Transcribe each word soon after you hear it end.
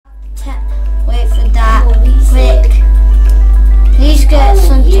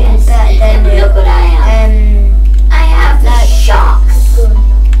even better than you. Look what I have. I have the sharks.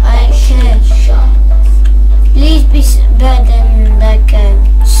 Please be better than like a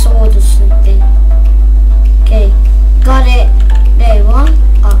sword or something. Okay, got it. There, one.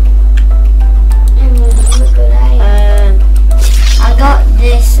 Oh. Look what I have. I got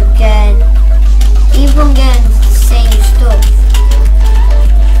this again. Even getting the same stuff.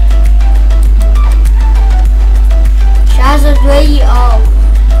 Shazza, where you are?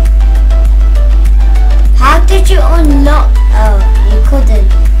 How did you unlock? Oh, you couldn't.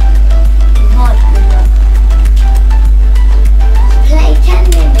 You can't unlock. Play 10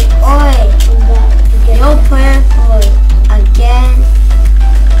 minutes. Oi, you're purple again.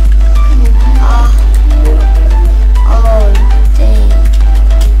 Oh, dang.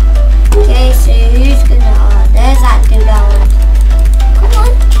 Okay, so who's gonna? Oh, there's that dude that one. Come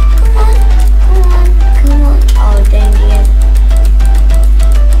on, come on, come on, come on. Oh, dang it.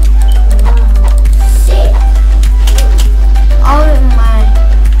 Sick. Oh my.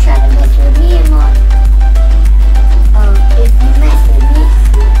 Try to mess with me, Emad. Oh, If you mess with me,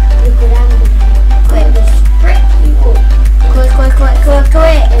 look what I'm gonna do. I'm gonna strip you up. quick, quick, quick, quick,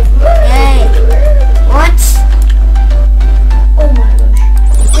 quick. Yay. What? Oh my gosh.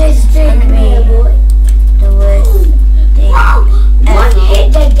 This thing here, boy. The worst thing. Wow. One hit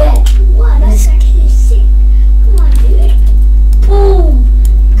again. Wow, that's actually sick. Come on, do it. Boom.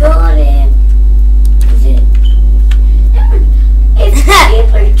 Got him. Is it? If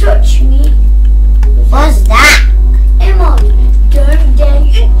people touch me. What's that? Emad, don't dare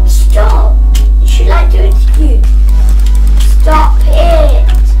you. Stop. Should I do it to you? Stop it.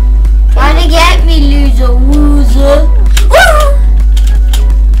 Try to get me, loser, loser.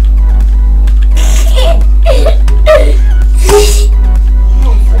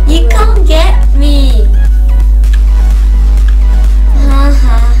 You can't get me.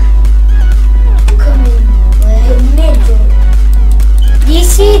 Come in the middle. Do you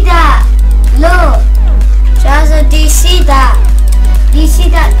see that? Look. Jazza, do you see that? Do you see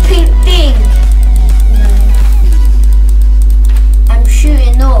that pink thing? I'm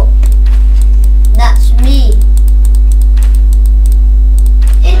shooting up. That's me.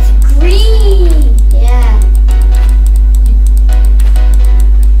 It's green. Yeah.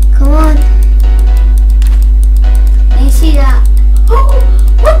 Come on. Do you see that? Oh,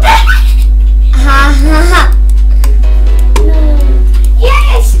 what the heck? Ha ha ha. No.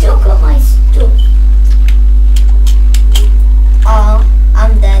 Yeah, I still got my stuff. Oh,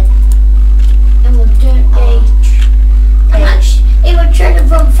 I'm dead. And we'll don't age. I'm actually, it will try to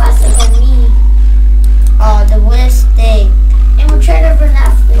run faster than me. Oh, the worst thing. And we'll try to run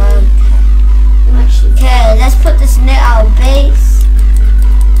after me. I'm actually. Okay, let's put this near our base.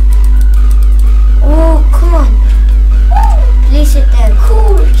 Oh, come on. Place it there.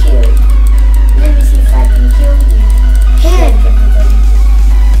 Cool kill. Let me see if I can kill you. Here.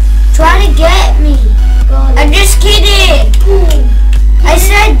 Try to get me. God. I'm just kidding. Boom. I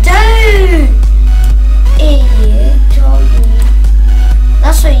said don't. Idiot told me.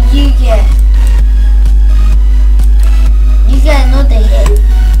 That's what you get. You get another hit.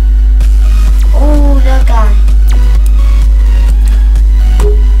 Oh, that guy.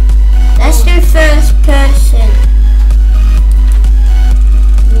 Let's do first person.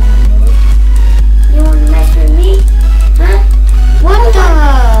 You want to mess with me? Huh? What the?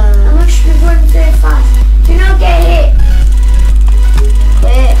 I'm actually running very fast. Do not get hit.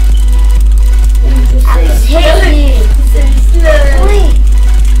 Wait.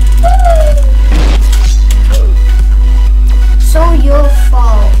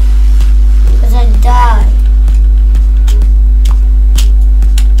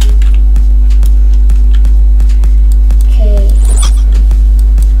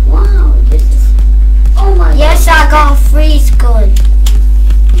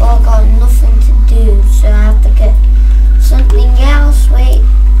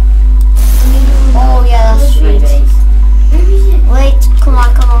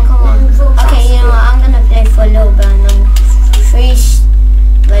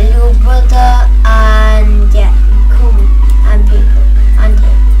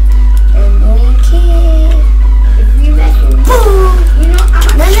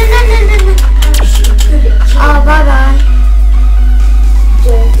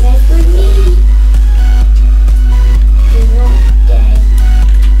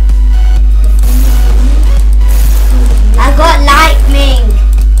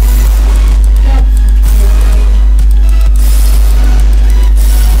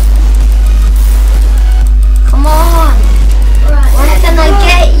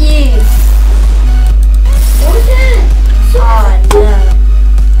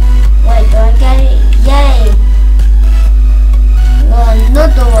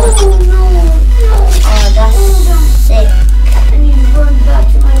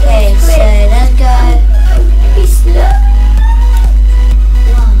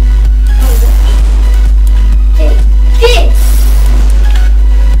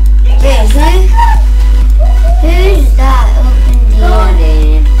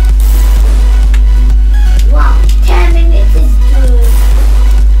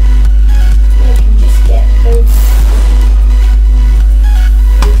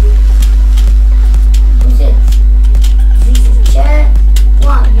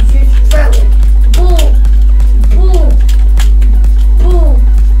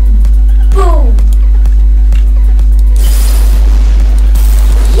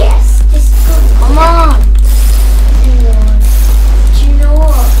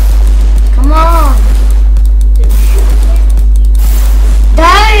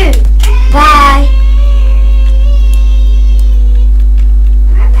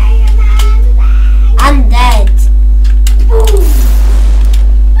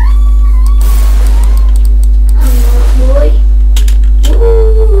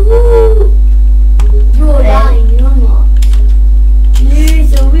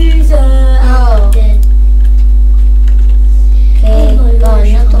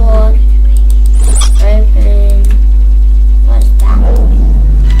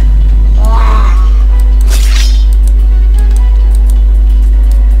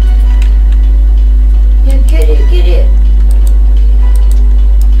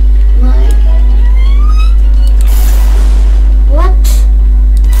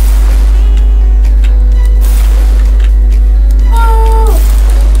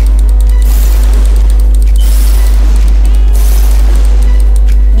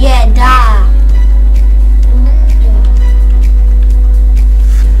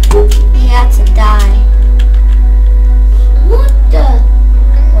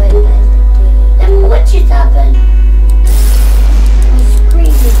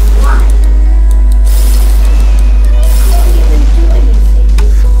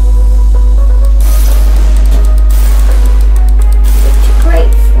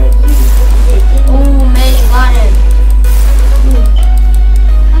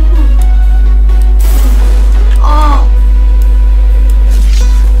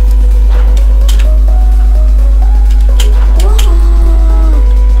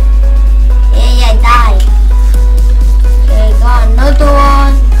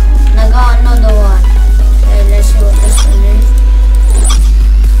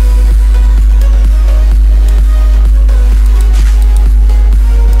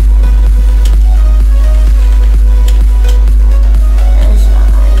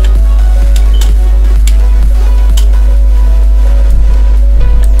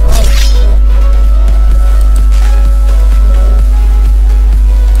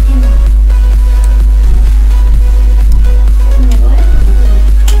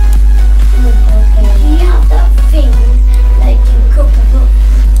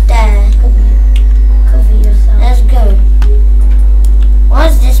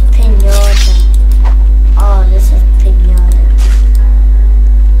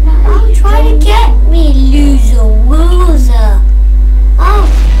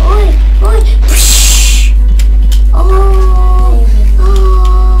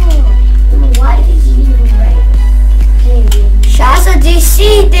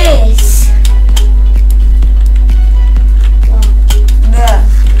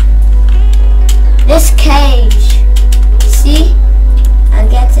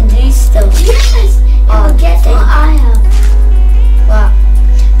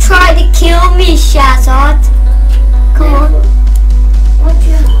 Shazard. Come on. What do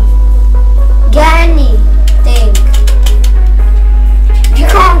you have? Get anything. You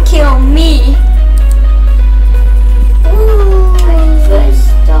can't kill me. Ooh. When I first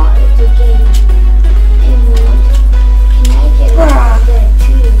started the game, Emad, can I get out there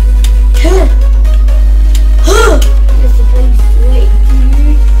too? There's a big straight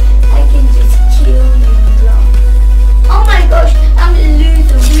dude. I can just kill you, bro. Oh my gosh, I'm a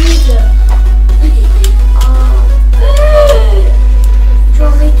loser. Do you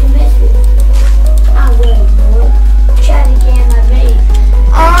want me to mess with you? I will, boy. Try to get my base.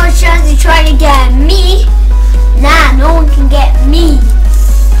 Oh, Shazzy trying to get me. Nah, no one can get me.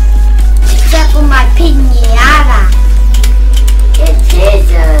 Except for my pinata. It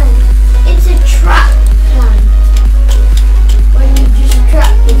isn't. It's a trap plan. When you just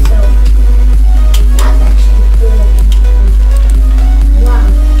trap yourself. That's actually boring. Wow.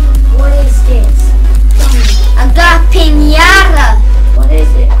 What is this? Tell me. I got a pinata. What is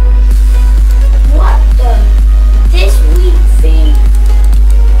it? What the? This weak thing.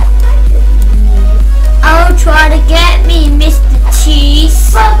 I didn't need it. Oh, try to get me, Mr.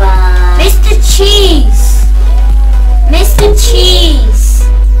 Cheese. Bye-bye. Mr. Cheese. Mr. Cheese.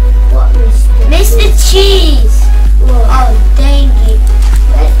 What, Mr. Mr. Cheese. What? Oh, dang it.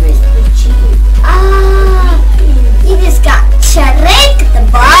 Where's Mr. Cheese? Ah, you just got tricked,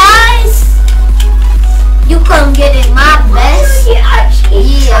 boys. You couldn't get in my best. You actually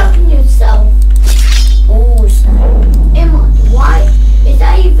Yeah. trapping yourself. Oh, son. Emad, why? Is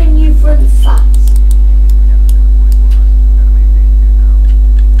that even you run fast?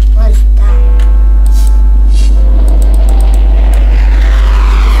 What's that?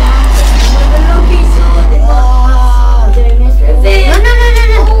 Oh. Did I mess with it? No, no, no, no,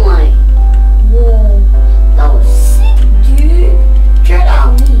 no. Oh my. Whoa. That was sick, dude. Try that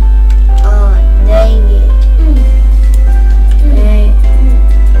on me. Oh, dang it. Dang.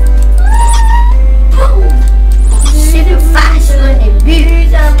 Boom. Super fast when it beats.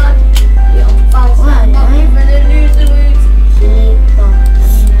 Lose, Emad. You're fast. What? I'm not even a loser. Keep on.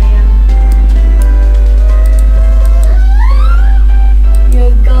 You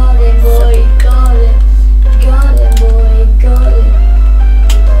got it, boy. Got it. Got it, boy. Got it.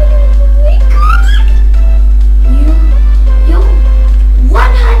 We got it. You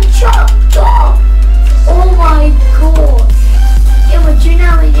one hand chopped off. Oh my god. Yeah, but you know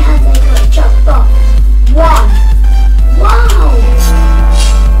how many hands I got chopped off? One. Wow.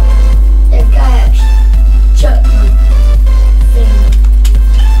 That guy actually chopped my finger.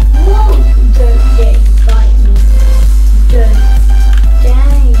 Whoa. Don't dare you bite me. Don't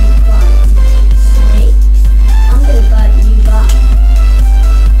dare you bite me. Snakes. I'm gonna bite you back.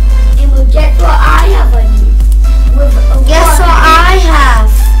 And we'll guess what I have on you. With a Guess one. what I have?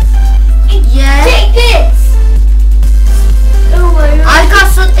 Yeah. Take this! Oh my god. I got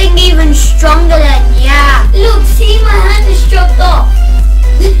something even stronger than yeah. Look, see my hand is chopped off.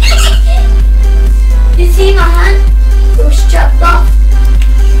 You see my hand? It was chopped off.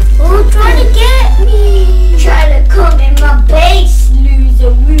 Oh, try to get me. Try to come in my base,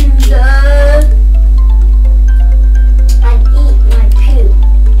 loser. And eat my poo.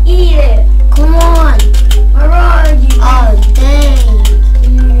 Eat it. Come on. Where are you? Oh, dang.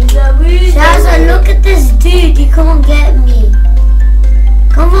 Loser. Shazza, look at this dude. He can't get me.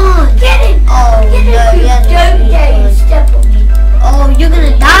 Come on. Get him. Oh, Get him. no, yeah, Don't dare you step on me. Oh, you're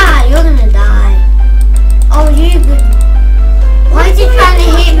gonna die. You're gonna die. Oh, you're gonna. Why is he trying to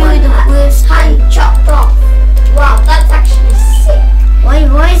hit